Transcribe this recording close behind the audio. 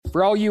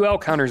For all you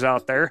elk hunters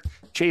out there,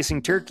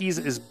 chasing turkeys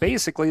is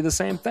basically the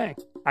same thing.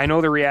 I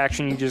know the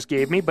reaction you just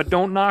gave me, but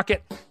don't knock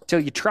it till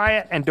you try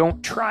it, and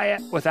don't try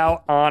it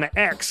without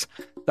OnX.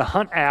 The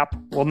Hunt app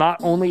will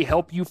not only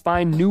help you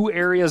find new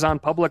areas on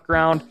public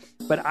ground,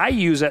 but I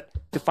use it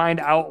to find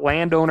out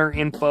landowner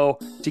info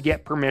to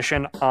get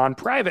permission on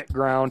private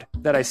ground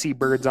that I see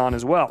birds on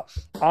as well.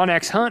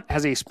 OnX Hunt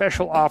has a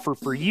special offer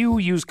for you.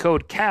 Use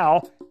code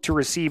CAL to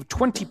receive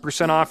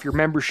 20% off your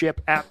membership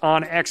at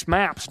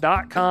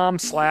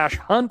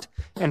onxmaps.com/hunt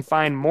and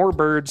find more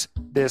birds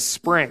this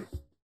spring.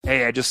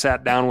 Hey, I just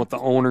sat down with the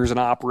owners and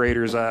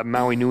operators of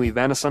Maui Nui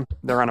Venison.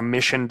 They're on a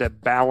mission to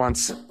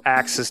balance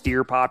axis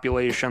deer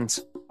populations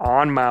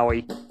on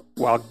Maui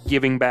while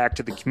giving back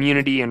to the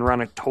community and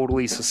run a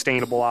totally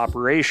sustainable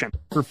operation.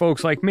 For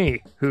folks like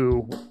me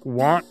who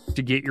want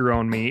to get your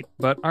own meat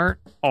but aren't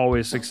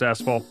always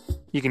successful,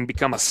 you can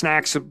become a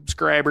snack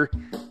subscriber,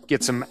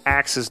 get some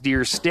axis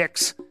deer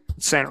sticks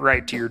sent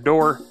right to your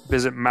door.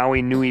 Visit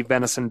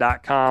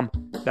MauiNuiVenison.com.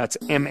 That's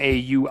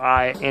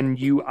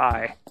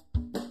MAUINUI.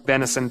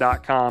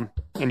 venison.com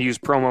and use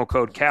promo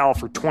code CAL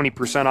for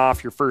 20%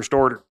 off your first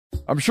order.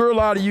 I'm sure a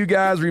lot of you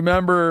guys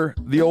remember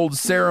the old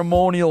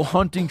ceremonial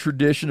hunting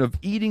tradition of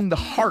eating the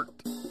heart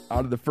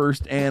out of the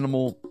first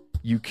animal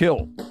you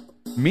kill.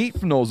 Meat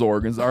from those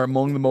organs are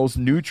among the most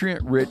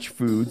nutrient-rich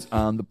foods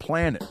on the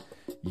planet.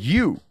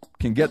 You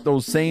can get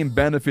those same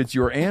benefits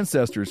your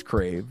ancestors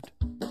craved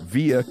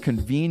via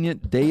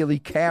convenient daily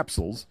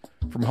capsules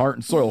from Heart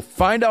and Soil.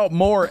 Find out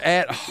more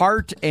at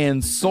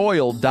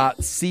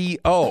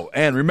heartandsoil.co.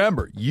 And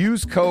remember,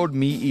 use code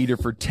MeatEater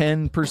for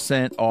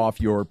 10% off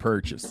your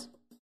purchase.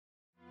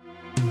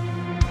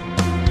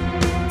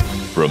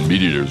 From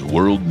MeatEater's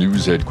World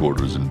News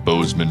Headquarters in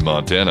Bozeman,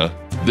 Montana,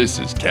 this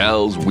is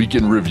Cal's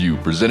Weekend Review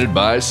presented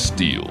by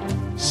Steel.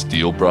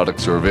 Steel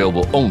products are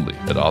available only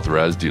at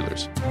authorized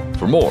dealers.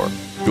 For more,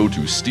 go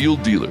to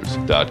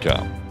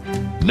steeldealers.com.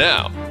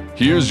 Now,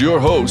 here's your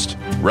host,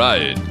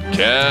 Ryan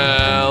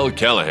Cal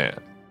Callahan.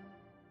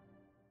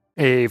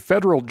 A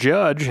federal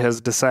judge has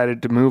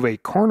decided to move a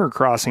corner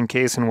crossing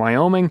case in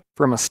Wyoming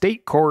from a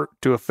state court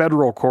to a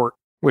federal court,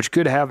 which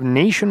could have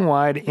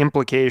nationwide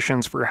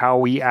implications for how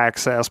we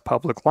access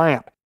public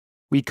land.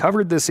 We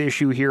covered this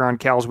issue here on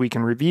Cal's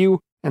Weekend Review,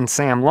 and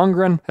Sam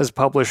Lundgren has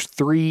published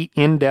 3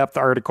 in-depth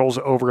articles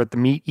over at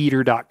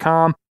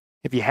themeateater.com.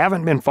 If you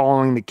haven't been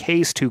following the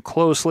case too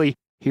closely,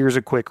 here's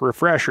a quick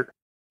refresher.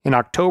 In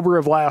October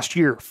of last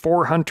year,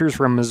 4 hunters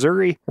from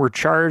Missouri were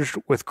charged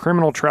with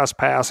criminal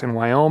trespass in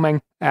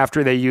Wyoming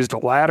after they used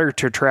a ladder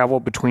to travel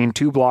between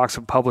 2 blocks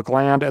of public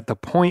land at the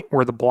point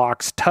where the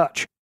blocks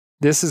touch.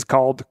 This is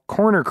called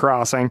corner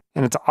crossing,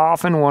 and it's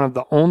often one of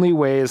the only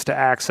ways to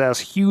access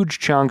huge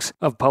chunks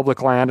of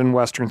public land in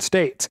western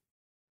states.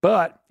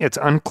 But it's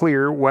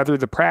unclear whether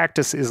the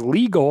practice is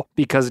legal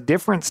because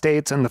different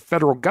states and the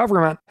federal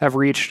government have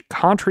reached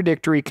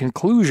contradictory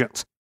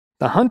conclusions.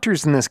 The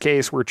hunters in this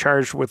case were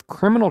charged with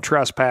criminal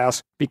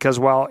trespass because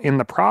while in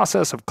the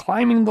process of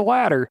climbing the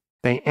ladder,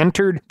 they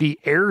entered the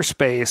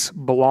airspace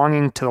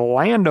belonging to the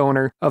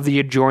landowner of the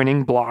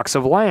adjoining blocks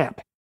of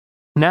land.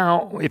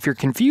 Now, if you're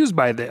confused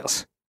by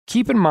this,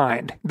 keep in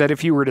mind that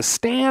if you were to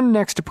stand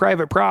next to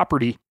private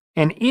property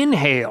and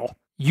inhale,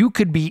 you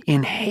could be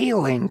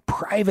inhaling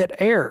private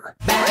air.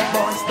 Bad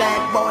boys,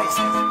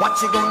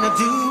 what you gonna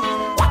do?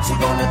 What you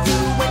gonna do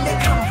when they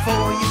come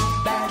for you?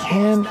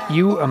 Can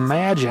you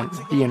imagine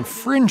the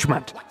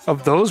infringement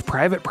of those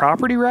private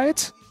property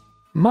rights?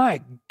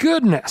 My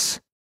goodness,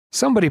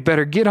 somebody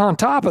better get on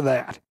top of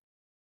that.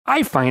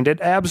 I find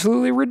it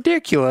absolutely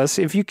ridiculous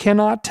if you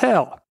cannot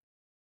tell.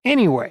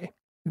 Anyway,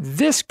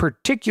 this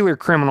particular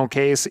criminal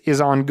case is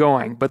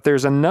ongoing, but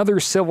there's another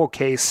civil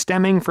case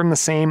stemming from the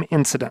same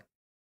incident.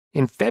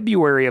 In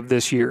February of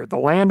this year, the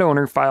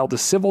landowner filed a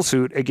civil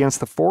suit against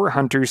the 4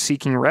 hunters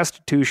seeking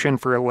restitution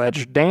for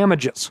alleged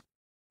damages.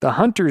 The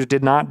hunters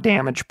did not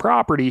damage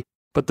property,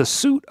 but the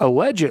suit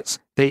alleges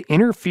they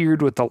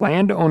interfered with the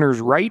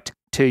landowner's right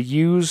to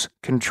use,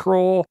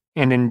 control,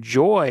 and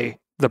enjoy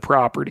the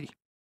property.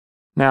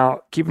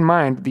 Now, keep in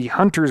mind, the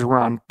hunters were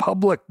on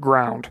public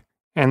ground,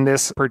 and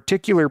this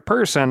particular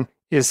person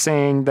is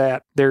saying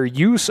that their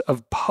use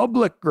of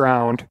public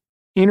ground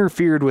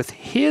interfered with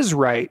his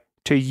right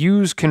to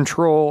use,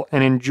 control,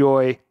 and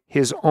enjoy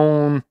his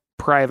own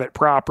private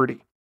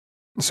property.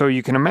 So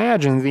you can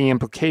imagine the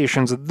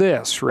implications of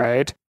this,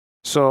 right?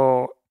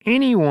 So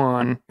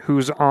anyone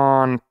who's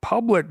on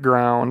public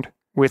ground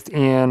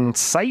within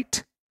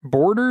sight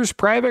borders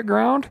private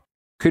ground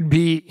could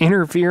be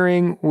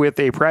interfering with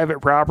a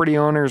private property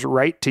owner's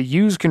right to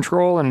use,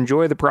 control, and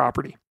enjoy the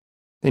property.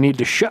 They need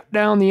to shut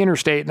down the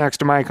interstate next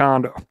to my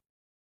condo.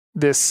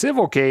 This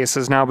civil case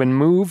has now been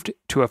moved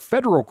to a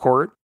federal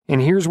court,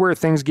 and here's where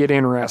things get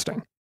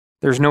interesting.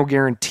 There's no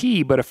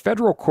guarantee, but a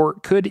federal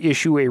court could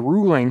issue a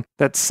ruling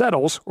that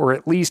settles, or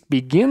at least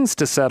begins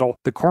to settle,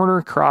 the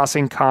corner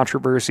crossing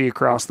controversy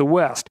across the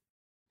West.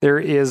 There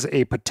is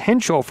a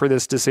potential for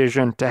this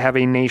decision to have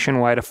a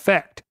nationwide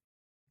effect.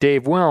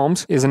 Dave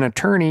Wilms is an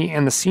attorney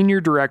and the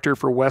senior director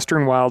for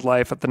Western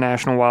Wildlife at the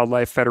National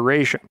Wildlife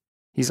Federation.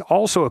 He's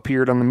also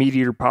appeared on the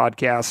MeatEater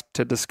podcast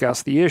to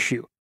discuss the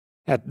issue.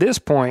 At this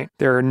point,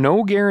 there are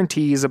no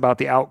guarantees about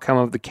the outcome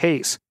of the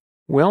case.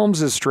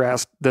 Wilms has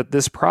stressed that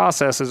this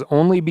process is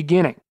only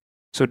beginning,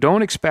 so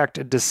don't expect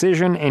a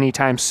decision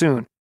anytime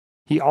soon.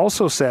 He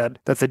also said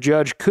that the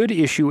judge could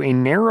issue a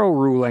narrow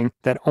ruling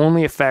that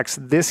only affects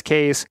this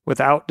case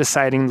without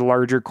deciding the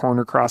larger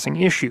corner crossing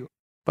issue,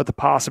 but the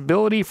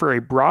possibility for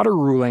a broader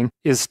ruling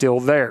is still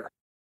there.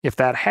 If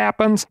that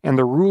happens and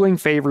the ruling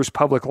favors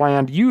public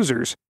land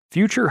users,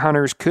 future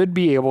hunters could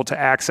be able to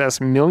access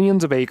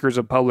millions of acres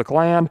of public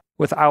land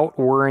without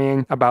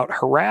worrying about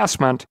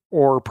harassment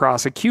or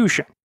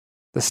prosecution.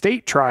 The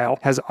state trial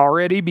has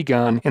already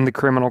begun in the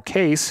criminal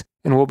case,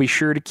 and we'll be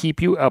sure to keep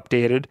you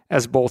updated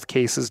as both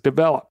cases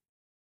develop.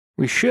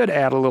 We should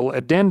add a little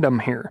addendum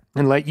here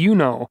and let you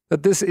know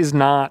that this is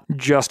not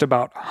just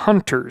about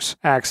hunters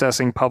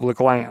accessing public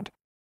land.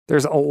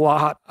 There's a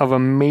lot of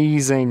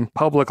amazing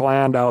public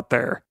land out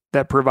there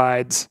that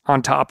provides,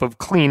 on top of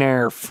clean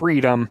air,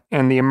 freedom,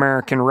 and the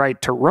American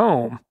right to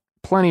roam,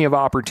 plenty of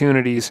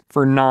opportunities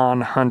for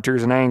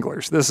non-hunters and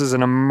anglers. This is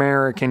an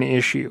American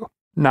issue,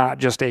 not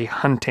just a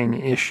hunting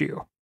issue.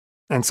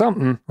 And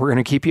something we're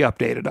going to keep you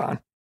updated on.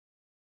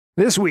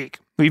 This week,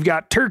 we've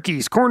got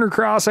turkeys, corner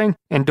crossing,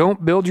 and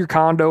don't build your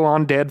condo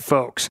on dead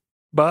folks.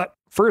 But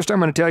first, I'm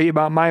going to tell you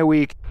about my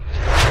week.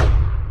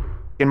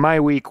 And my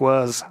week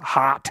was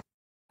hot.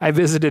 I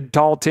visited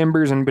Tall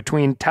Timbers in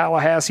between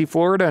Tallahassee,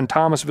 Florida and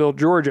Thomasville,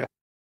 Georgia.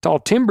 Tall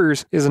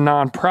Timbers is a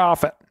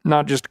nonprofit,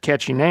 not just a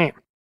catchy name.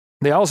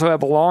 They also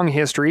have a long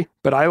history,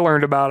 but I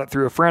learned about it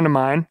through a friend of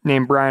mine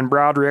named Brian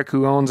Broderick,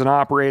 who owns and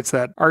operates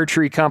that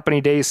archery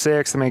company Day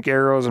 6. They make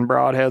arrows and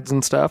broadheads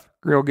and stuff.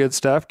 Real good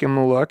stuff. Give them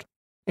a look.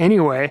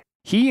 Anyway,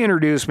 he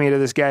introduced me to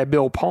this guy,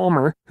 Bill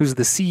Palmer, who's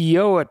the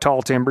CEO at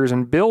Tall Timbers,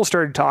 and Bill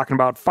started talking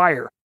about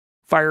fire.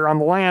 Fire on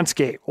the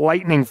landscape,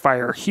 lightning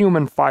fire,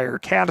 human fire,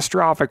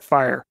 catastrophic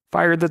fire,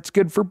 fire that's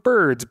good for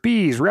birds,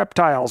 bees,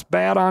 reptiles,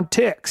 bad on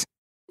ticks.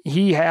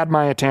 He had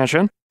my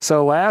attention,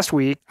 so last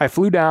week I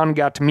flew down and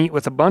got to meet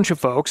with a bunch of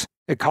folks,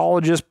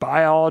 ecologists,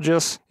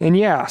 biologists, and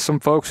yeah, some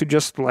folks who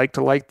just like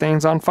to light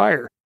things on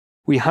fire.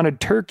 We hunted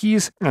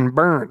turkeys and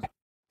burned.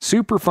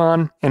 Super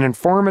fun and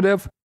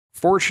informative.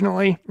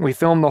 Fortunately, we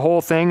filmed the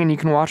whole thing and you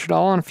can watch it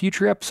all on a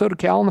future episode of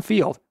Cal in the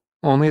Field,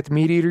 only at the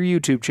MeatEater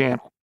YouTube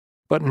channel.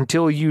 But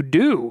until you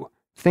do,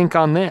 think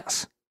on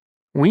this.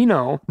 We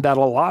know that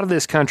a lot of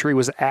this country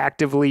was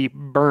actively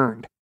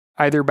burned,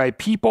 either by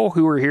people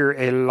who were here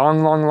a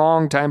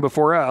long time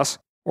before us,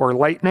 or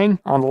lightning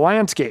on the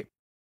landscape.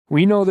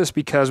 We know this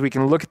because we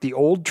can look at the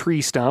old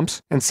tree stumps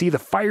and see the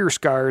fire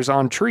scars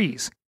on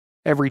trees.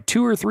 Every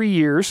 2 or 3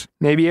 years,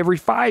 maybe every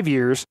 5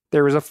 years,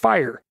 there was a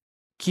fire.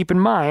 Keep in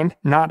mind,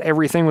 not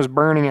everything was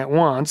burning at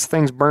once.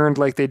 Things burned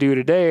like they do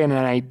today in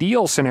an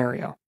ideal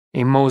scenario,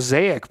 a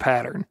mosaic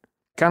pattern.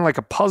 Kind of like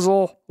a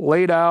puzzle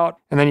laid out,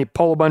 and then you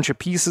pull a bunch of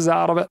pieces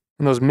out of it,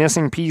 and those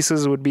missing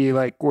pieces would be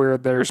like where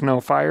there's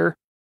no fire.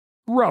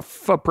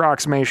 Rough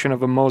approximation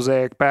of a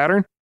mosaic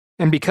pattern.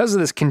 And because of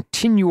this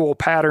continual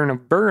pattern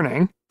of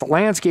burning, the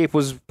landscape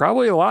was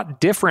probably a lot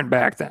different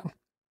back then.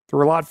 There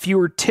were a lot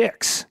fewer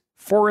ticks,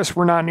 forests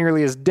were not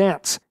nearly as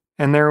dense,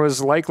 and there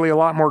was likely a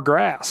lot more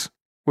grass,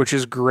 which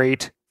is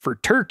great for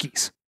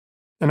turkeys.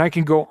 And I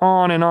can go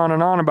on and on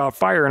and on about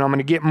fire, and I'm going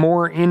to get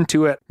more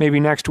into it maybe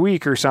next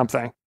week or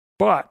something.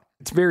 But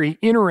it's very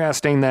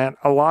interesting that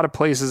a lot of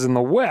places in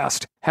the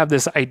West have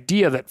this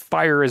idea that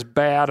fire is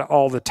bad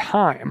all the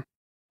time.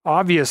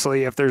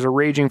 Obviously, if there's a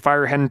raging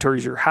fire heading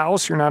towards your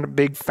house, you're not a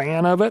big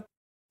fan of it.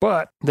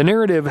 But the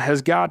narrative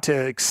has got to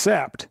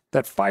accept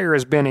that fire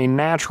has been a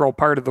natural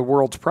part of the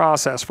world's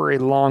process for a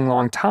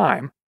long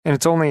time. And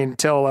it's only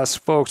until us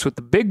folks with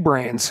the big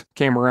brains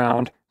came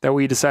around that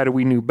we decided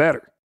we knew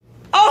better.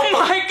 Oh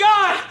my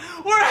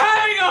God! We're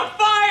having a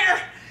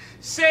fire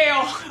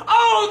sale!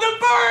 Oh,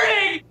 the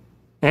burning!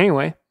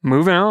 Anyway,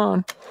 moving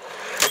on.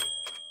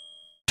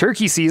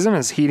 Turkey season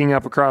is heating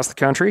up across the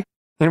country,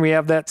 and we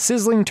have that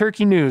sizzling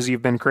turkey news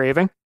you've been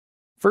craving.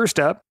 First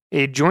up,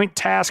 a joint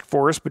task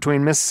force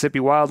between Mississippi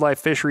Wildlife,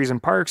 Fisheries,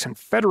 and Parks and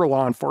federal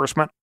law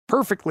enforcement,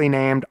 perfectly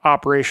named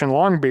Operation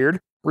Longbeard,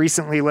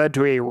 recently led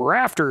to a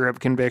rafter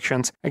of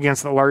convictions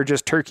against the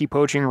largest turkey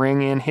poaching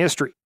ring in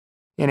history.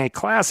 In a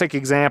classic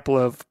example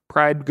of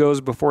pride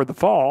goes before the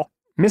fall,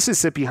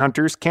 Mississippi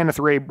hunters Kenneth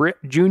Ray Britt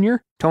Jr.,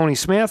 Tony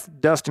Smith,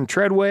 Dustin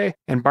Treadway,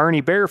 and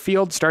Barney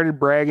Bearfield started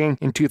bragging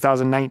in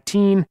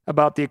 2019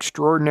 about the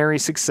extraordinary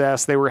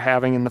success they were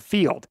having in the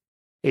field.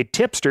 A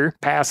tipster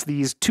passed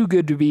these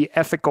too-good-to-be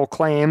ethical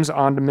claims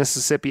on to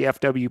Mississippi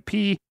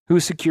FWP, who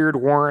secured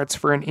warrants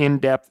for an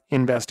in-depth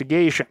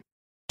investigation.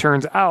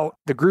 Turns out,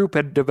 the group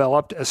had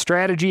developed a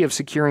strategy of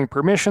securing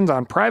permissions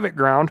on private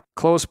ground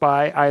close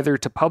by either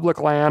to public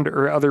land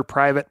or other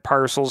private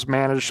parcels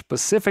managed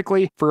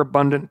specifically for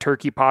abundant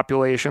turkey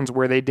populations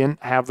where they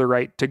didn't have the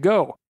right to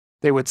go.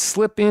 They would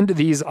slip into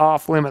these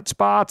off-limit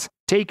spots,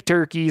 take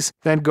turkeys,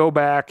 then go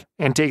back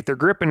and take their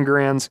grip and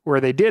grins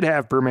where they did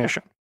have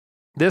permission.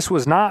 This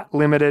was not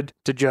limited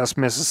to just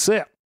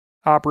Mississippi.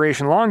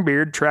 Operation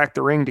Longbeard tracked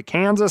the ring to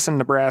Kansas and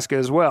Nebraska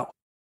as well.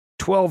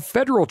 12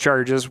 federal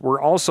charges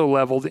were also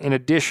leveled in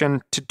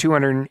addition to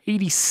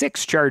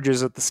 286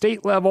 charges at the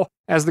state level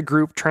as the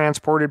group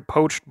transported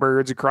poached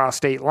birds across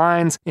state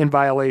lines in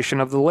violation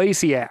of the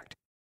Lacey Act.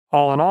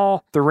 All in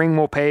all, the ring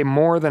will pay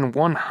more than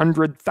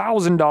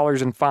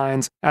 $100,000 in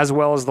fines, as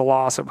well as the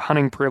loss of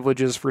hunting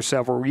privileges for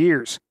several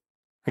years.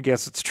 I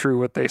guess it's true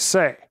what they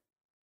say.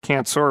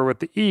 Can't soar with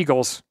the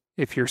eagles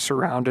if you're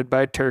surrounded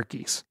by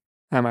turkeys.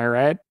 Am I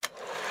right?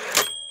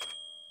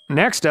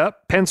 Next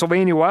up,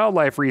 Pennsylvania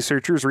wildlife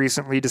researchers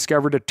recently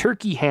discovered a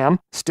turkey hen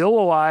still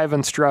alive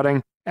and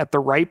strutting at the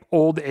ripe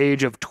old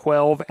age of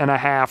 12 and a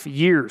half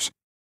years.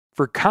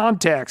 For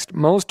context,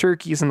 most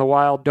turkeys in the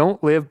wild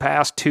don't live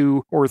past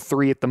 2 or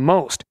 3 at the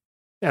most.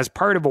 As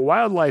part of a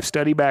wildlife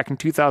study back in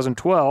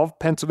 2012,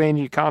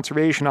 Pennsylvania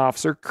Conservation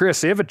Officer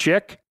Chris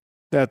Ivicic,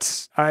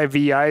 that's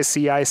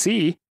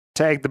IVICIC,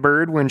 tagged the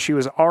bird when she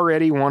was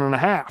already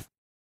 1.5.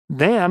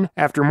 Then,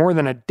 after more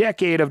than a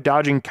decade of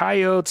dodging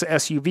coyotes,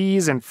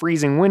 SUVs, and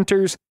freezing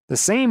winters, the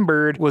same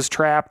bird was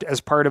trapped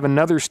as part of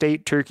another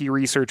state turkey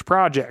research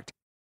project.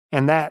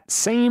 And that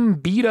same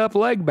beat-up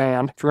leg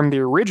band from the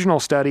original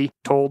study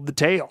told the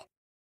tale.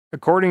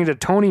 According to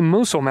Tony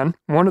Musselman,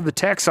 one of the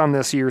techs on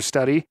this year's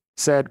study,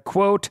 said,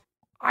 quote,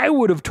 "I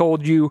would have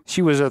told you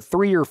she was a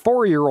 3 or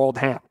 4-year-old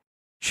hen.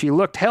 She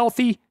looked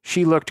healthy,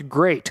 she looked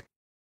great."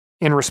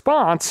 In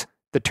response,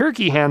 the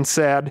turkey hen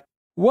said,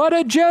 "What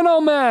a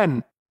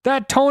gentleman!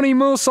 That Tony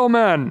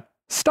Musselman!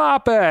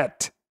 Stop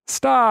it!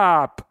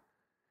 Stop!"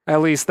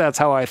 At least that's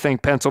how I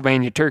think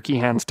Pennsylvania turkey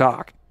hens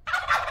talk.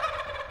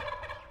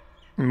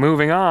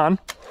 Moving on.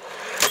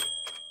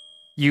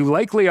 You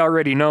likely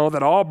already know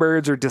that all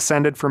birds are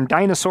descended from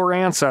dinosaur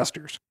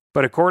ancestors,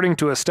 but according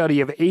to a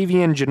study of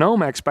avian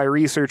genomics by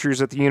researchers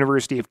at the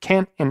University of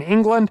Kent in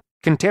England,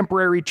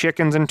 contemporary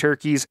chickens and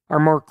turkeys are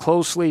more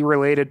closely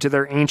related to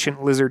their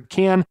ancient lizard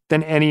kin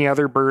than any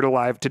other bird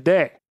alive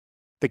today.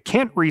 The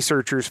Kent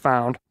researchers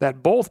found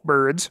that both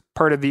birds,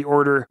 part of the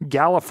order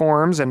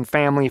Galliformes and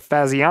family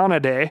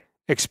Phasianidae,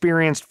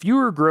 experienced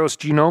fewer gross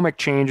genomic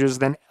changes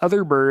than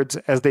other birds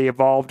as they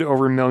evolved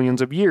over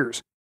millions of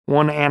years.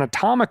 One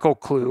anatomical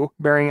clue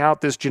bearing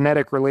out this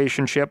genetic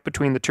relationship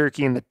between the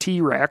turkey and the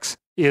T-Rex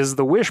is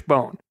the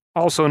wishbone,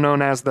 also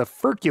known as the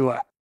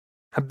furcula.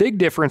 A big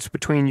difference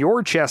between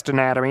your chest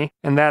anatomy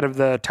and that of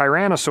the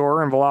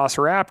Tyrannosaur and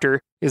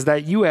Velociraptor is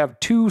that you have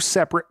 2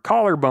 separate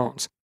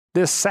collarbones.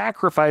 This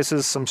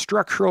sacrifices some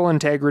structural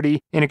integrity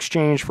in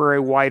exchange for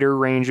a wider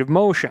range of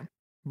motion.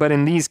 But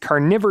in these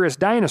carnivorous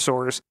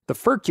dinosaurs, the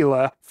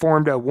furcula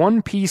formed a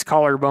one-piece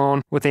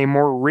collarbone with a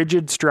more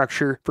rigid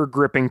structure for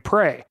gripping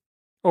prey.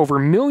 Over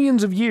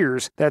millions of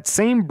years, that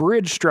same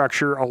bridge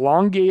structure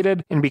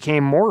elongated and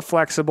became more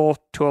flexible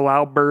to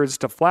allow birds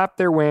to flap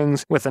their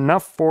wings with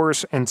enough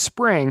force and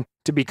spring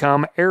to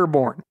become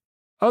airborne.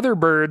 Other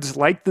birds,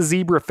 like the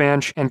zebra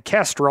finch and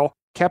kestrel,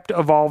 kept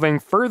evolving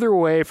further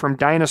away from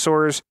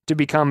dinosaurs to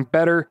become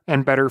better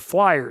and better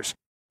flyers.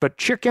 But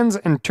chickens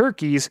and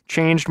turkeys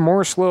changed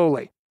more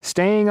slowly,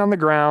 staying on the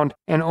ground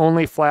and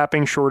only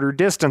flapping shorter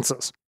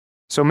distances.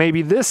 So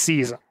maybe this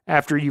season,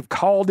 after you've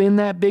called in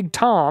that big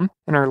tom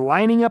and are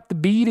lining up the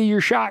bead of your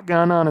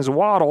shotgun on his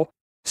wattle,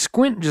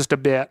 squint just a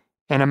bit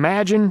and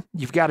imagine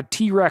you've got a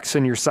T-Rex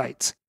in your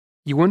sights.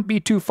 You wouldn't be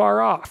too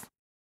far off.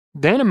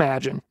 Then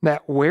imagine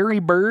that wary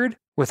bird,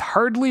 with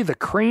hardly the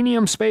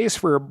cranium space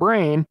for a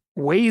brain,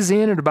 weighs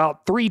in at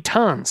about 3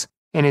 tons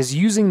and is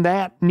using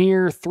that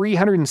near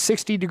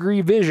 360-degree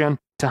vision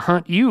to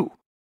hunt you,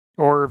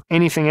 or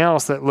anything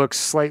else that looks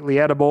slightly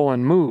edible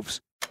and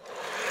moves.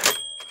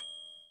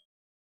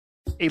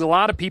 A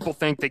lot of people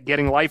think that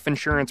getting life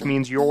insurance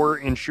means you're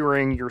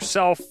insuring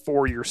yourself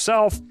for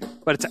yourself,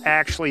 but it's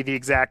actually the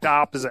exact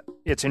opposite.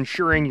 It's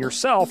insuring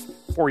yourself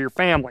for your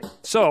family.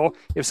 So,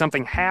 if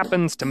something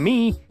happens to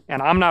me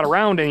and I'm not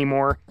around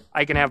anymore,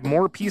 I can have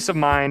more peace of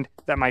mind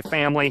that my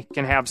family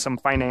can have some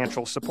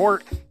financial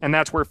support, and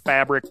that's where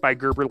Fabric by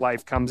Gerber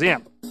Life comes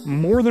in.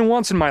 More than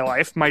once in my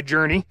life, my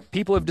journey,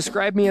 people have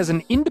described me as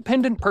an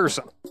independent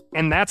person,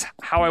 and that's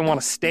how I want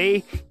to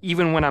stay.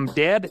 Even when I'm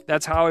dead,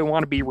 that's how I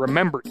want to be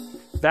remembered.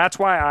 That's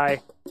why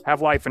I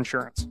have life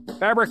insurance.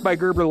 Fabric by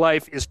Gerber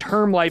Life is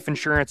term life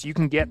insurance you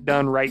can get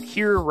done right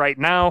here, right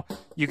now.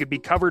 You could be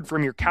covered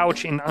from your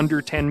couch in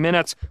under 10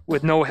 minutes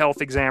with no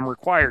health exam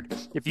required.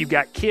 If you've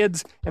got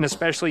kids, and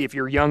especially if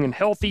you're young and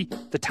healthy,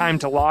 the time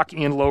to lock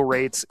in low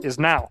rates is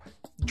now.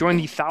 Join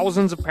the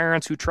thousands of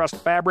parents who trust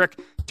Fabric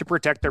to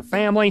protect their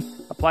family.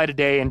 Apply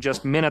today in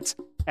just minutes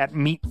at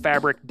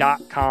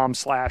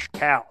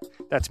meetfabric.com/Cal.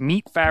 That's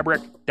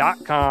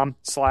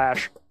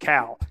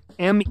meetfabric.com/Cal.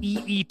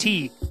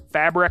 MEET,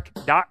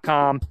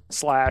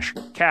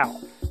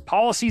 fabric.com/Cal.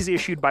 Policies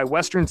issued by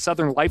Western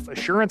Southern Life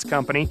Assurance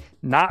Company,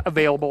 not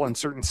available in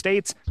certain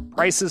states.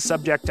 Prices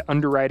subject to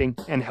underwriting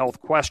and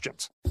health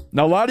questions.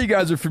 Now, a lot of you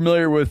guys are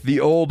familiar with the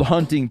old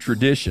hunting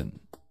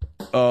tradition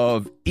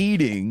of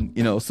eating,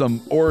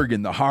 some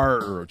organ, the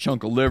heart or a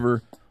chunk of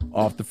liver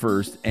off the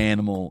first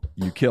animal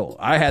you kill.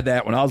 I had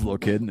that when I was a little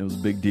kid, and it was a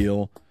big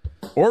deal.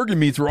 Organ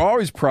meats were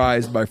always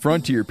prized by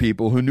frontier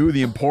people who knew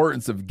the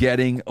importance of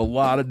getting a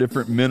lot of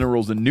different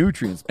minerals and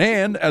nutrients.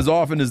 And, as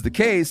often is the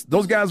case,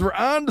 those guys were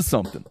onto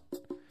something.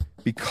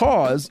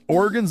 Because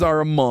organs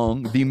are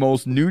among the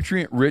most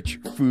nutrient-rich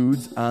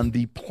foods on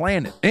the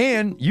planet.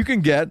 And you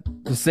can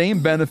get the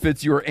same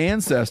benefits your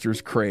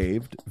ancestors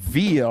craved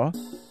via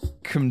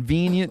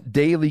convenient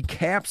daily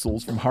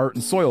capsules from Heart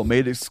and Soil,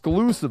 made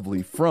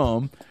exclusively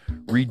from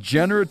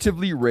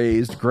regeneratively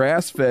raised,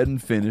 grass-fed,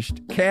 and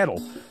finished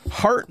cattle.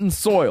 Heart and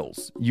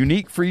Soil's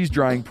unique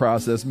freeze-drying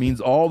process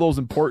means all those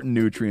important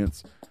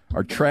nutrients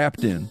are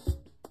trapped in,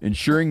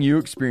 ensuring you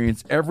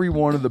experience every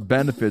one of the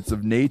benefits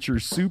of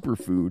nature's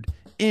superfood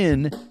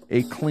in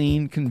a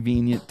clean,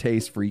 convenient,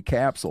 taste-free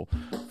capsule.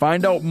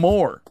 Find out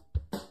more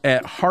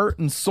at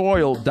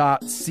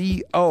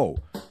heartandsoil.co.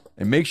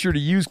 And make sure to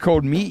use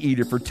code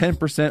MeatEater for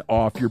 10%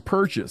 off your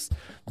purchase.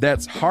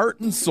 That's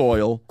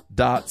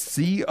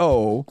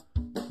heartandsoil.co.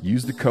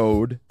 Use the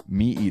code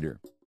MeatEater.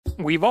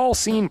 We've all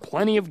seen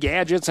plenty of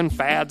gadgets and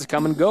fads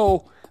come and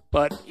go,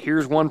 but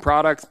here's one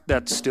product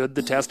that stood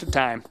the test of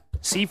time.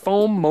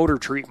 Seafoam Motor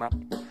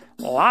Treatment.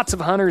 Lots of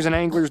hunters and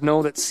anglers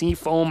know that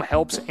Seafoam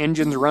helps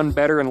engines run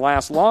better and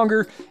last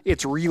longer.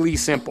 It's really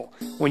simple.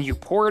 When you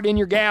pour it in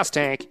your gas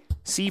tank,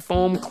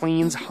 Seafoam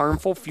cleans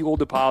harmful fuel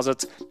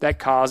deposits that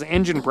cause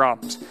engine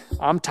problems.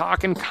 I'm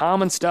talking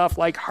common stuff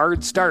like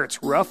hard starts,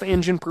 rough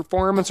engine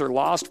performance, or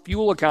lost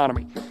fuel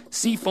economy.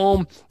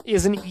 Seafoam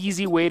is an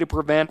easy way to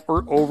prevent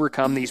or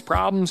overcome these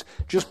problems.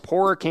 Just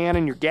pour a can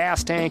in your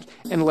gas tank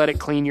and let it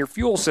clean your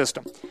fuel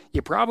system.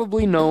 You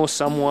probably know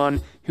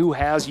someone who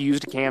has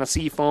used a can of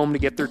Seafoam to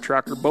get their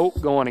truck or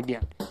boat going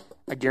again.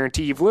 I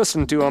guarantee you've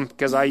listened to them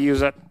because I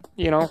use it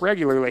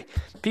regularly.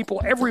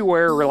 People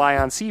everywhere rely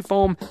on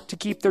Seafoam to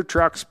keep their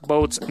trucks,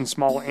 boats, and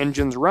small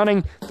engines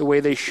running the way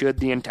they should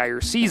the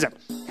entire season.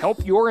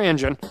 Help your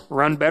engine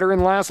run better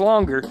and last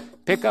longer.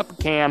 Pick up a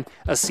can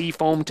of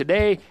Seafoam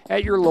today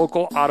at your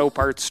local auto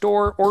parts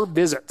store or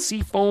visit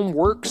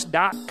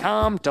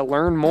seafoamworks.com to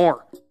learn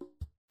more.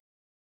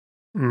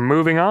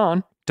 Moving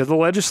on to the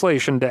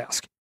legislation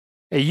desk.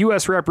 A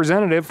U.S.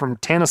 representative from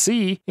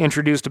Tennessee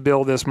introduced a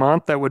bill this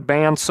month that would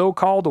ban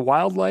so-called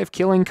wildlife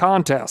killing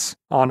contests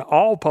on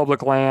all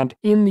public land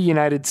in the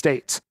United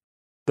States.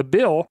 The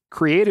bill,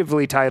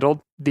 creatively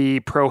titled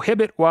the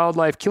Prohibit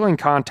Wildlife Killing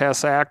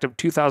Contests Act of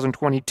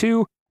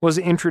 2022, was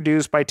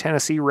introduced by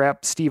Tennessee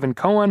Rep. Stephen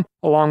Cohen,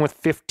 along with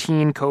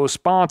 15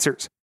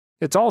 co-sponsors.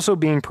 It's also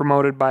being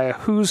promoted by a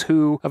who's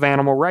who of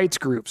animal rights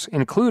groups,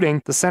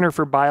 including the Center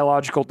for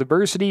Biological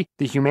Diversity,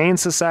 the Humane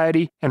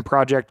Society, and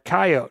Project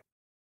Coyote.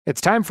 It's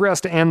time for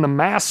us to end the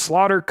mass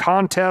slaughter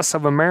contests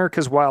of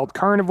America's wild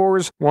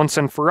carnivores once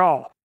and for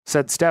all,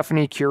 said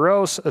Stephanie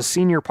Quiros, a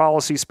senior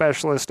policy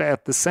specialist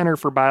at the Center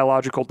for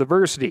Biological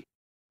Diversity.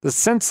 The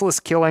senseless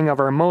killing of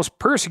our most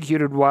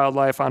persecuted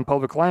wildlife on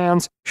public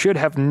lands should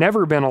have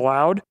never been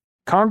allowed.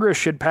 Congress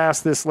should pass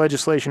this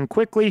legislation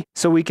quickly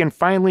so we can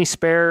finally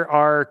spare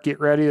our, get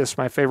ready, this is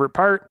my favorite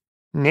part,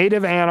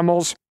 native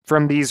animals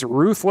from these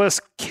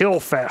ruthless kill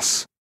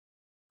fests.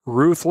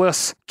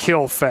 Ruthless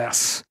kill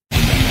fests.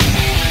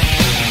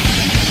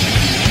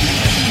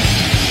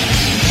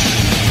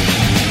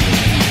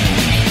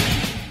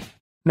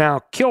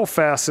 Now,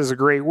 killfest is a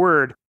great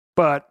word,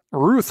 but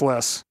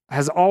ruthless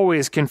has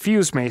always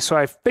confused me, so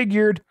I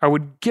figured I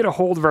would get a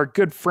hold of our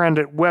good friend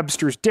at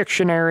Webster's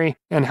Dictionary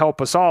and help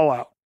us all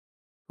out.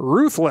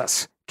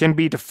 Ruthless can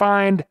be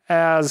defined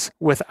as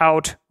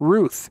without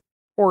ruth,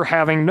 or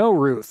having no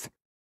ruth.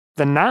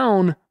 The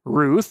noun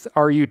ruth,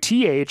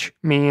 R-U-T-H,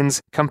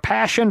 means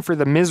compassion for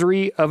the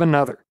misery of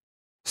another,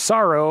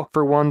 sorrow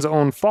for one's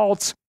own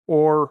faults,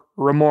 or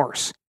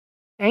remorse.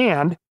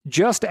 And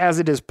just as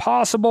it is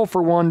possible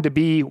for one to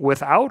be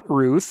without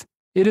ruth,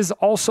 it is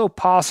also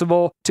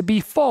possible to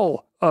be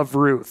full of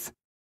ruth.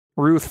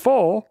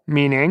 Ruthful,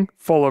 meaning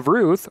full of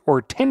ruth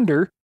or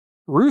tender.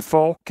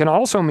 Ruthful can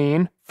also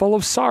mean full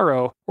of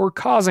sorrow or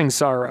causing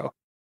sorrow.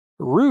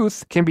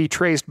 Ruth can be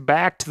traced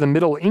back to the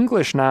Middle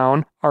English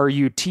noun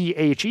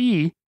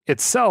R-U-T-H-E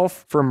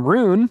itself from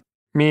rune,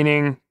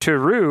 meaning to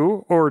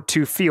rue or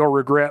to feel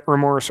regret,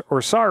 remorse,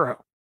 or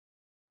sorrow.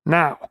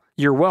 Now,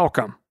 you're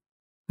welcome.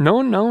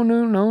 No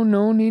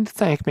need to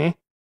thank me.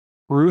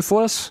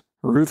 Ruthless,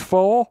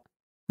 ruthful.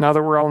 Now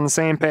that we're all on the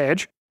same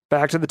page,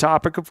 back to the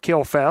topic of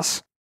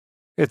killfests.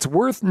 It's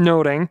worth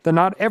noting that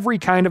not every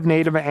kind of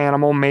native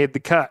animal made the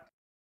cut.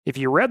 If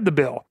you read the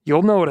bill,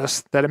 you'll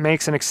notice that it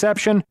makes an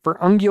exception for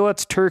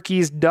ungulates,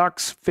 turkeys,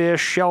 ducks,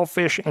 fish,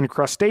 shellfish, and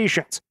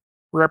crustaceans.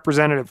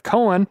 Representative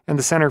Cohen and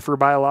the Center for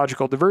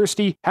Biological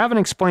Diversity haven't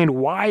explained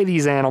why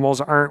these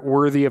animals aren't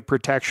worthy of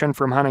protection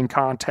from hunting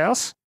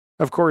contests.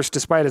 Of course,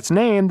 despite its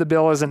name, the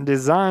bill isn't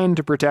designed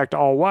to protect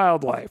all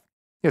wildlife.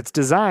 It's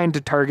designed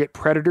to target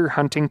predator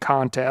hunting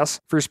contests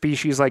for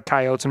species like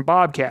coyotes and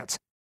bobcats.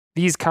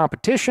 These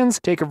competitions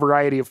take a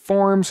variety of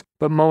forms,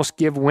 but most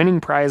give winning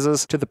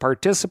prizes to the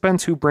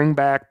participants who bring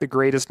back the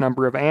greatest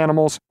number of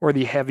animals or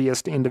the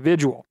heaviest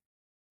individual.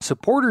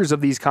 Supporters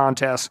of these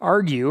contests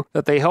argue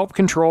that they help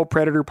control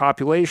predator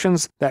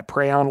populations that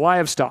prey on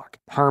livestock,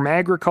 harm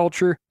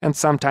agriculture, and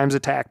sometimes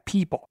attack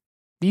people.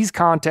 These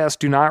contests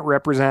do not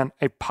represent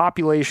a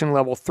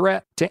population-level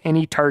threat to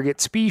any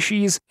target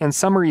species, and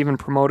some are even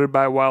promoted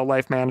by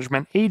wildlife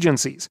management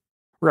agencies.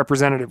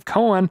 Representative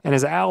Cohen and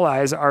his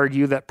allies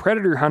argue that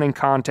predator hunting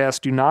contests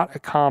do not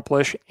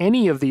accomplish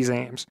any of these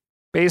aims.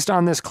 Based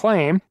on this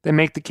claim, they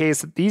make the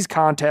case that these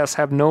contests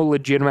have no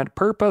legitimate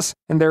purpose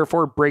and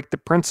therefore break the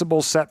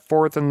principles set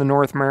forth in the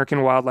North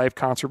American wildlife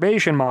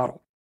conservation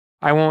model.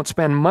 I won't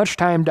spend much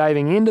time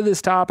diving into this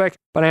topic,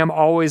 but I am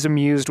always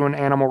amused when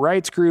animal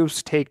rights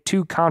groups take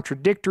two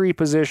contradictory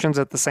positions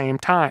at the same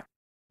time.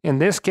 In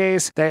this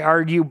case, they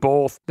argue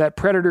both that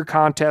predator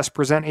contests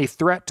present a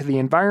threat to the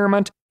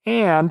environment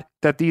and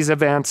that these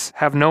events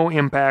have no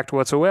impact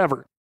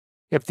whatsoever.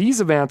 If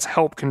these events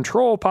help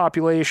control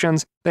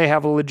populations, they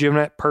have a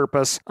legitimate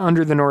purpose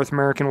under the North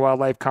American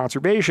wildlife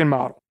conservation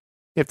model.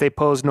 If they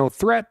pose no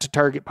threat to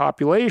target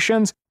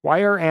populations,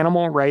 why are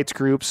animal rights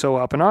groups so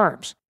up in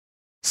arms?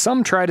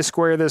 Some try to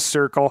square this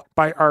circle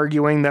by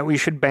arguing that we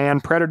should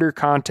ban predator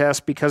contests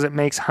because it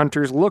makes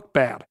hunters look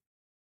bad.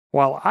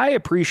 While I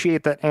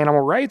appreciate that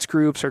animal rights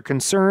groups are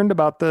concerned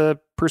about the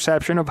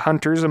perception of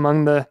hunters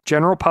among the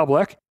general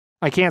public,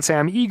 I can't say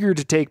I'm eager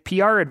to take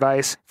PR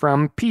advice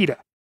from PETA.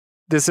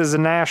 This is a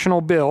national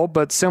bill,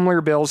 but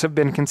similar bills have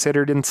been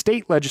considered in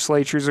state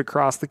legislatures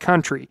across the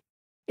country.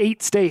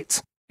 8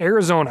 states,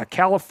 Arizona,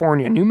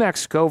 California, New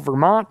Mexico,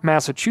 Vermont,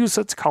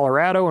 Massachusetts,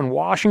 Colorado, and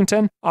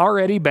Washington,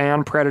 already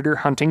ban predator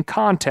hunting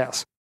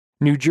contests.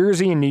 New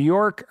Jersey and New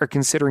York are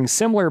considering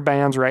similar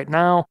bans right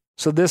now,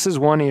 so this is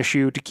one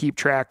issue to keep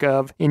track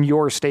of in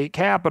your state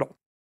capital.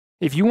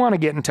 If you want to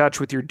get in touch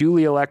with your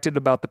duly elected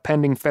about the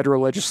pending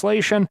federal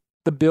legislation,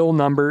 the bill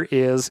number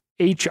is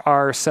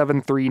H.R.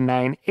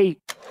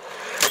 7398.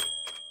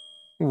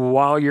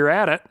 While you're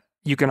at it,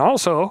 you can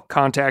also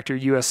contact your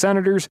U.S.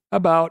 senators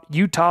about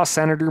Utah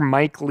Senator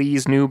Mike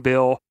Lee's new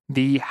bill,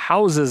 the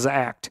Houses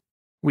Act.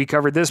 We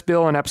covered this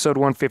bill in episode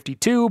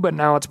 152, but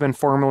now it's been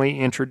formally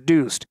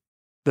introduced.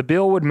 The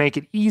bill would make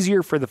it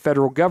easier for the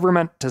federal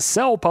government to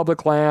sell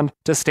public land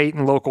to state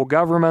and local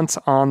governments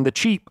on the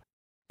cheap.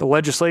 The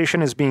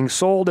legislation is being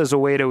sold as a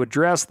way to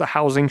address the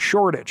housing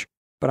shortage,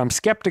 but I'm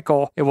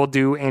skeptical it will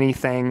do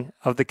anything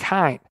of the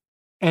kind.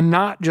 And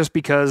not just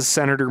because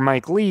Senator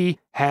Mike Lee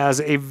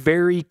has a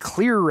very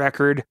clear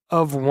record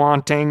of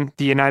wanting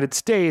the United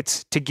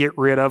States to get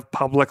rid of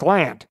public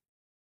land.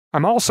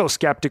 I'm also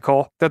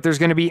skeptical that there's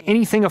going to be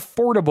anything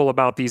affordable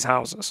about these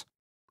houses.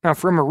 Now,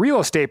 from a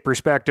real estate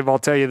perspective, I'll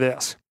tell you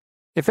this.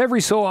 If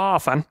every so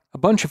often a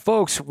bunch of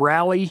folks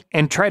rally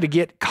and try to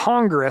get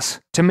Congress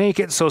to make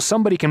it so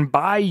somebody can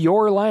buy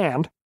your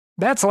land,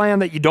 that's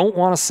land that you don't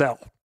want to sell,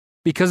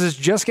 because it's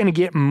just going to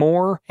get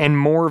more and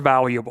more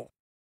valuable.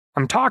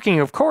 I'm talking,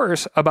 of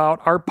course,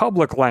 about our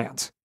public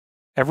lands.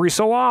 Every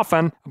so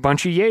often, a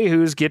bunch of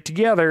yahoos get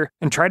together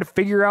and try to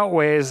figure out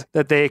ways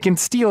that they can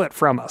steal it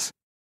from us.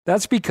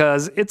 That's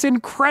because it's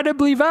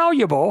incredibly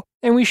valuable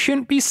and we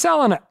shouldn't be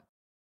selling it.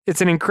 It's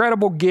an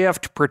incredible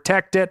gift.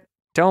 Protect it.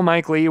 Tell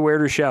Mike Lee where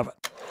to shove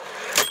it.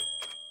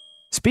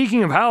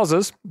 Speaking of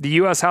houses, the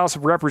U.S. House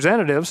of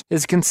Representatives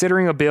is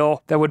considering a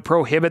bill that would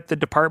prohibit the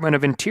Department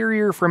of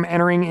Interior from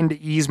entering into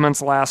easements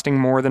lasting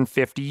more than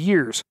 50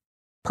 years.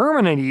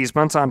 Permanent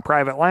easements on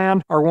private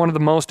land are one of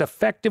the most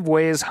effective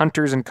ways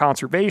hunters and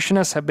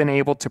conservationists have been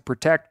able to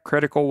protect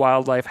critical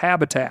wildlife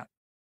habitat.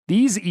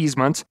 These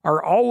easements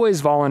are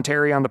always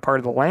voluntary on the part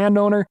of the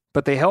landowner,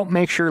 but they help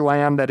make sure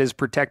land that is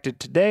protected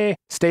today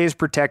stays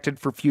protected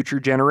for future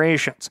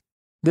generations.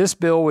 This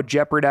bill would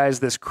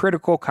jeopardize this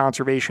critical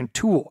conservation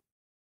tool.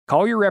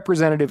 Call your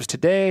representatives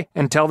today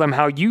and tell them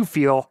how you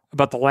feel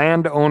about the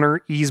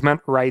Landowner Easement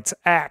Rights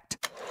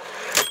Act.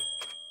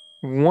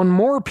 One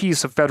more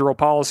piece of federal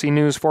policy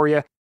news for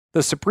you.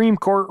 The Supreme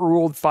Court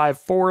ruled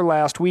 5-4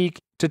 last week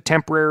to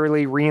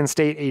temporarily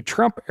reinstate a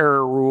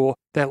Trump-era rule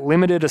that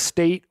limited a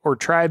state or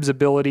tribe's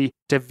ability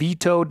to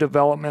veto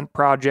development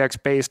projects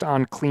based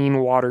on clean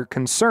water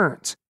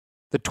concerns.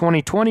 The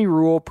 2020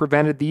 rule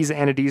prevented these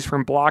entities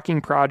from blocking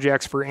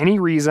projects for any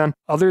reason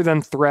other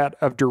than threat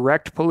of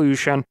direct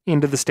pollution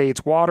into the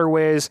state's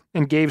waterways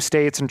and gave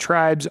states and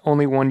tribes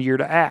only 1 year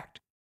to act.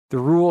 The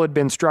rule had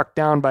been struck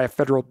down by a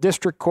federal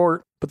district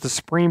court, but the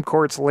Supreme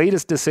Court's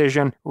latest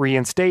decision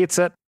reinstates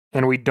it,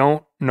 and we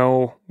don't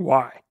know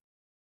why.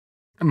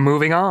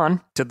 Moving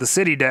on to the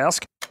city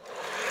desk.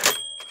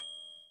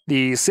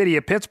 The city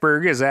of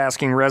Pittsburgh is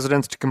asking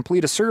residents to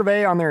complete a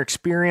survey on their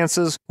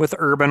experiences with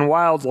urban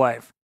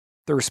wildlife.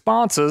 The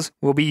responses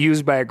will be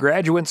used by a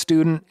graduate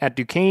student at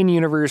Duquesne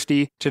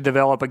University to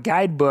develop a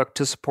guidebook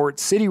to support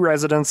city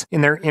residents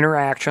in their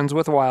interactions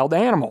with wild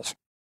animals.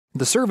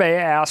 The survey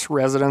asks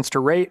residents to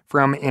rate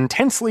from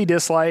intensely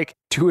dislike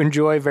to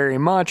enjoy very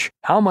much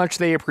how much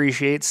they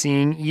appreciate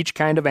seeing each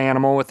kind of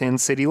animal within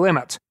city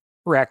limits.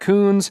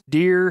 Raccoons,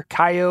 deer,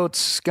 coyotes,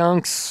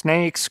 skunks,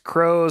 snakes,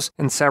 crows,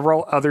 and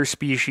several other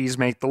species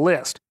make the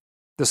list.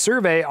 The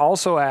survey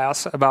also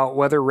asks about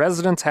whether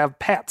residents have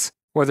pets,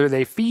 whether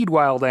they feed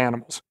wild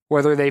animals,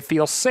 whether they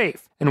feel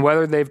safe, and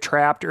whether they've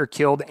trapped or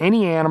killed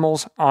any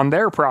animals on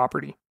their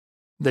property.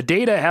 The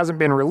data hasn't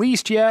been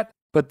released yet,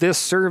 but this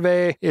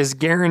survey is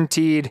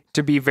guaranteed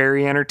to be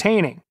very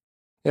entertaining.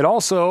 It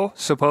also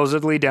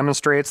supposedly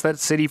demonstrates that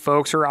city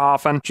folks are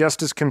often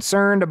just as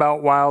concerned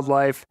about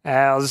wildlife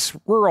as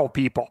rural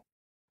people.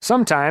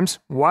 Sometimes,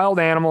 wild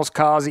animals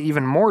cause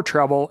even more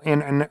trouble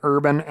in an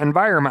urban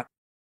environment.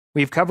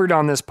 We've covered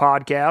on this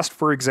podcast,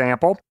 for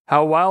example,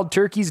 how wild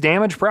turkeys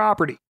damage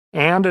property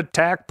and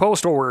attack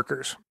postal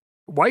workers.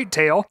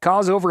 Whitetail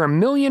cause over 1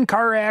 million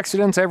car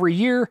accidents every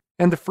year,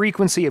 and the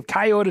frequency of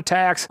coyote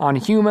attacks on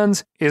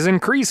humans is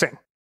increasing.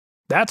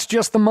 That's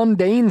just the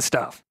mundane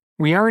stuff.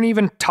 We aren't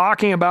even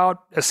talking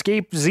about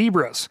escaped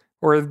zebras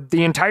or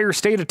the entire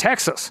state of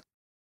Texas.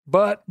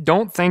 But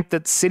don't think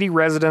that city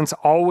residents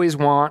always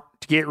want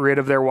to get rid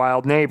of their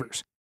wild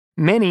neighbors.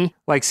 Many,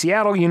 like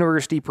Seattle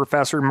University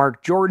professor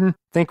Mark Jordan,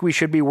 think we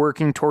should be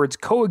working towards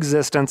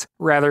coexistence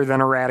rather than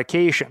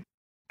eradication.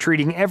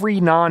 Treating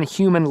every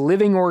non-human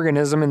living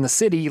organism in the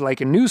city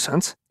like a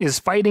nuisance is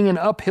fighting an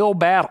uphill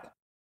battle.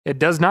 It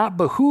does not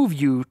behoove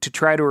you to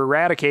try to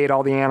eradicate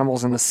all the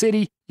animals in the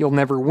city. You'll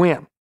never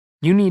win.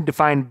 You need to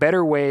find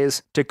better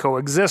ways to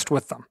coexist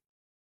with them.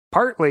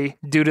 Partly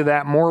due to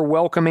that more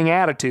welcoming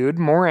attitude,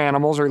 more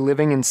animals are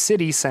living in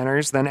city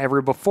centers than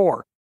ever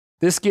before.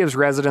 This gives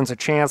residents a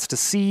chance to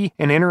see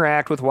and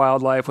interact with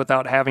wildlife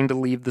without having to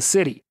leave the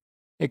city.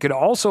 It could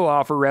also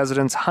offer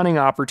residents hunting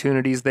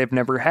opportunities they've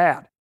never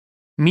had.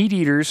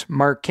 MeatEater's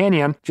Mark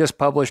Kenyon just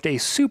published a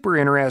super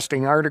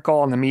interesting article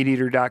on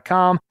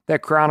themeateater.com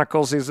that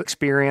chronicles his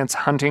experience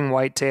hunting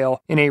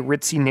whitetail in a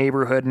ritzy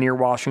neighborhood near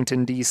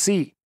Washington,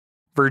 D.C.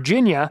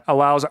 Virginia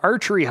allows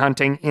archery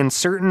hunting in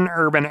certain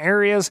urban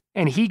areas,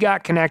 and he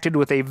got connected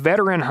with a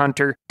veteran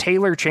hunter,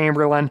 Taylor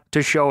Chamberlain,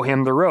 to show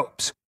him the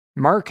ropes.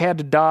 Mark had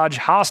to dodge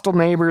hostile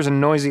neighbors and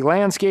noisy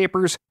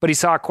landscapers, but he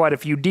saw quite a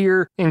few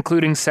deer,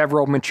 including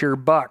several mature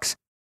bucks.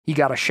 He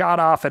got a shot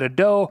off at a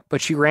doe, but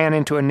she ran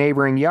into a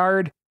neighboring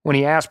yard. When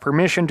he asked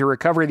permission to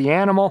recover the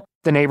animal,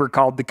 the neighbor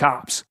called the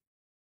cops.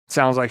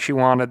 Sounds like she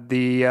wanted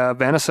the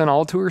venison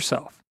all to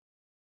herself.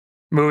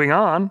 Moving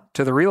on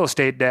to the real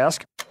estate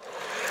desk.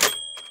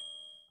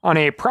 On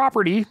a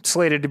property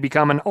slated to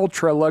become an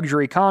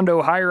ultra-luxury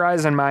condo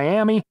high-rise in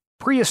Miami,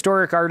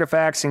 prehistoric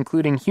artifacts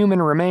including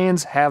human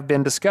remains have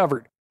been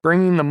discovered,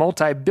 bringing the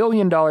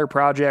multi-billion-dollar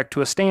project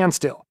to a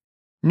standstill.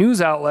 News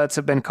outlets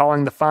have been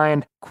calling the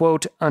find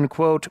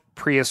quote-unquote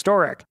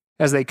prehistoric,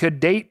 as they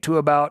could date to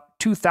about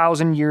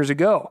 2,000 years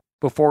ago,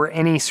 before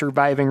any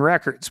surviving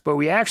records, but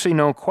we actually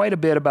know quite a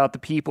bit about the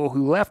people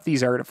who left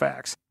these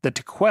artifacts, the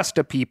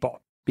Tequesta people.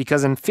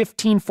 Because in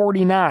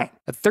 1549,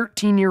 a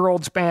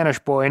 13-year-old Spanish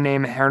boy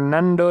named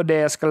Hernando de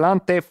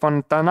Escalante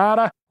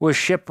Fontanara was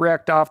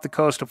shipwrecked off the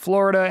coast of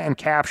Florida and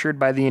captured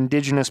by the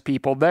indigenous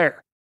people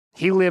there.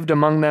 He lived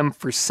among them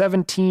for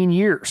 17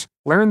 years,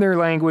 learned their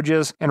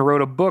languages, and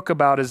wrote a book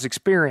about his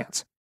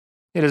experience.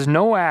 It is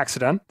no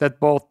accident that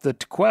both the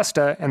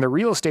Tequesta and the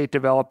real estate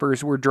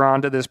developers were drawn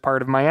to this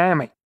part of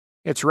Miami.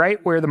 It's right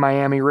where the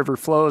Miami River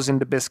flows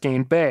into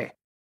Biscayne Bay.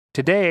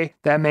 Today,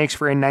 that makes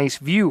for a nice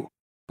view.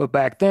 But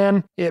back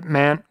then, it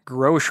meant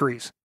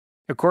groceries.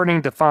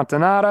 According to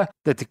Fontanara,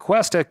 the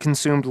Tequesta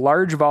consumed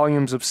large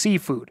volumes of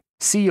seafood: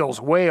 seals,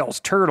 whales,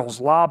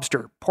 turtles,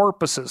 lobster,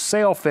 porpoises,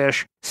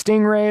 sailfish,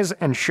 stingrays,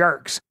 and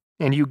sharks.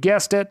 And you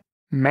guessed it,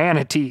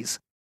 manatees.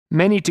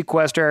 Many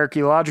Tequesta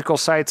archaeological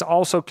sites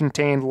also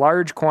contained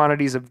large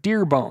quantities of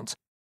deer bones.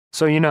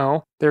 So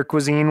their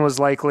cuisine was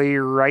likely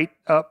right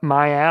up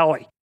my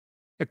alley.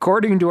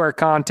 According to our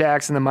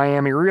contacts in the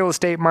Miami real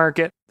estate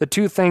market, the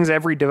two things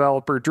every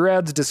developer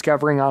dreads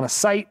discovering on a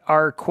site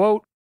are,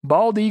 quote,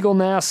 bald eagle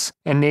nests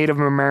and Native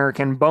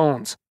American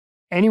bones.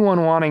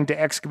 Anyone wanting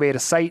to excavate a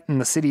site in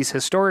the city's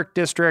historic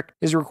district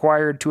is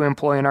required to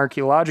employ an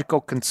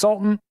archaeological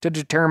consultant to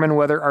determine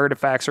whether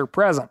artifacts are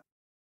present.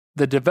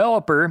 The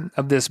developer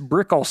of this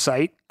Brickell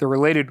site, the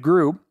related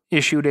group,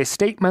 issued a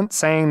statement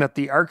saying that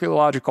the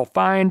archaeological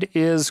find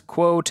is,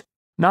 quote,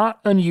 not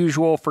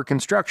unusual for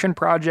construction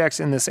projects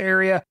in this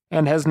area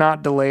and has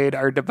not delayed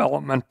our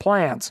development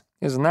plans.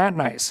 Isn't that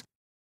nice?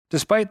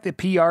 Despite the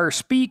PR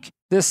speak,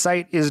 this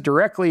site is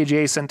directly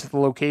adjacent to the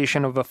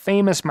location of a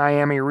famous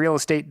Miami real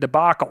estate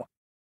debacle.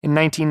 In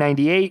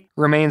 1998,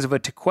 remains of a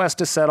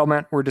Tequesta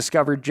settlement were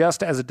discovered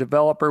just as a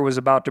developer was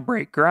about to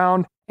break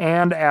ground,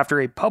 and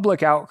after a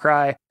public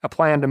outcry, a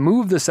plan to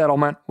move the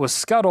settlement was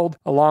scuttled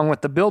along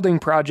with the building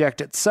project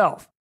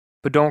itself.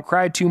 But don't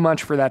cry too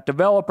much for that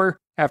developer.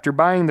 After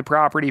buying the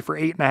property for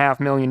 $8.5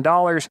 million,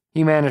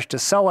 he managed to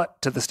sell it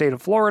to the state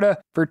of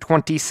Florida for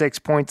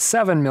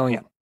 $26.7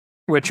 million,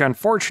 which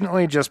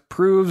unfortunately just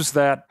proves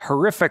that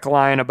horrific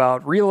line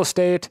about real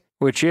estate,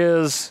 which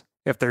is,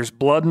 if there's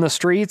blood in the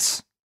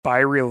streets, buy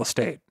real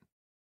estate.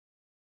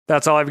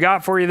 That's all I've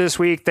got for you this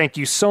week. Thank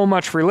you so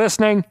much for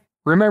listening.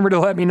 Remember to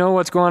let me know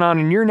what's going on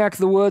in your neck of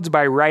the woods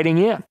by writing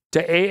in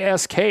to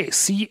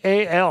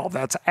ASKCAL,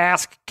 that's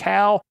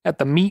AskCal at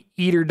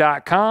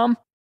themeateater.com.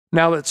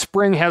 Now that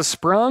spring has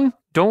sprung,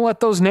 don't let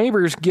those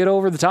neighbors get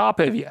over the top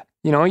of you.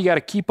 You got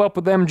to keep up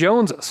with them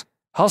Joneses.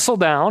 Hustle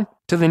down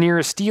to the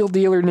nearest Stihl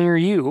dealer near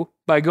you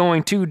by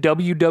going to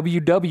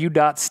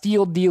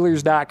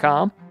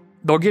www.stihldealers.com.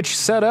 They'll get you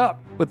set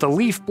up with a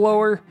leaf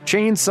blower,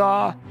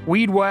 chainsaw,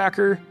 weed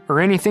whacker, or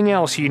anything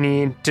else you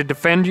need to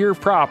defend your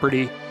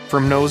property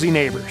from nosy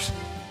neighbors.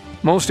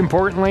 Most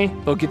importantly,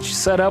 they'll get you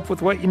set up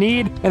with what you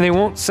need, and they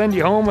won't send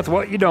you home with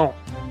what you don't.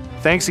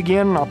 Thanks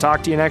again, and I'll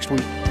talk to you next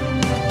week.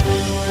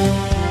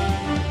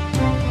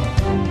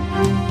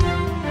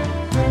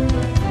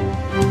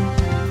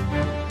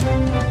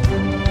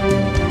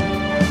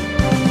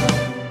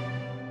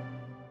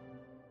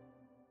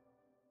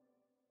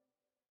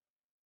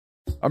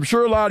 I'm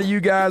sure a lot of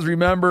you guys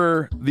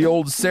remember the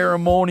old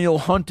ceremonial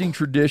hunting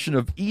tradition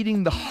of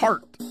eating the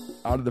heart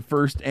out of the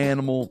first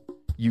animal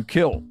you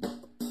kill.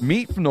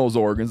 Meat from those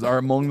organs are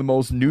among the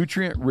most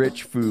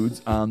nutrient-rich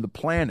foods on the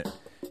planet.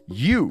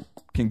 You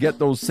can get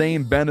those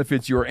same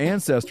benefits your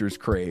ancestors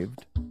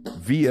craved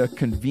via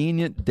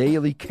convenient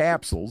daily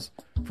capsules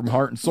from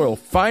Heart and Soil.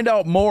 Find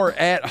out more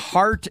at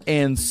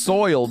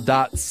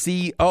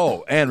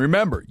heartandsoil.co. And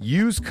remember,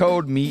 use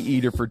code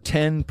MeatEater for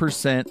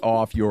 10%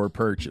 off your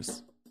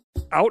purchase.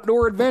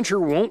 Outdoor adventure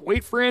won't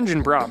wait for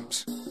engine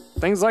problems.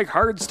 Things like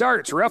hard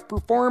starts, rough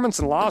performance,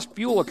 and lost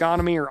fuel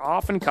economy are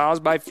often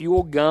caused by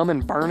fuel gum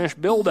and varnish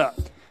buildup.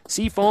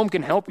 Seafoam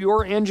can help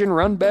your engine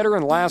run better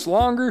and last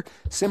longer.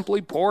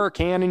 Simply pour a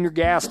can in your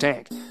gas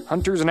tank.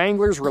 Hunters and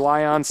anglers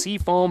rely on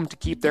Seafoam to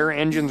keep their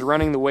engines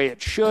running the way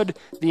it should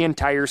the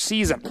entire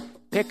season.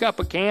 Pick up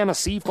a can of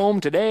Seafoam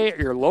today at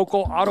your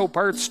local auto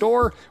parts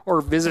store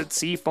or visit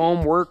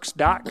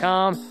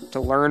SeafoamWorks.com to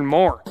learn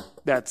more.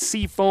 That's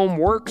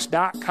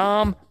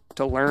SeafoamWorks.com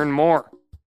to learn more.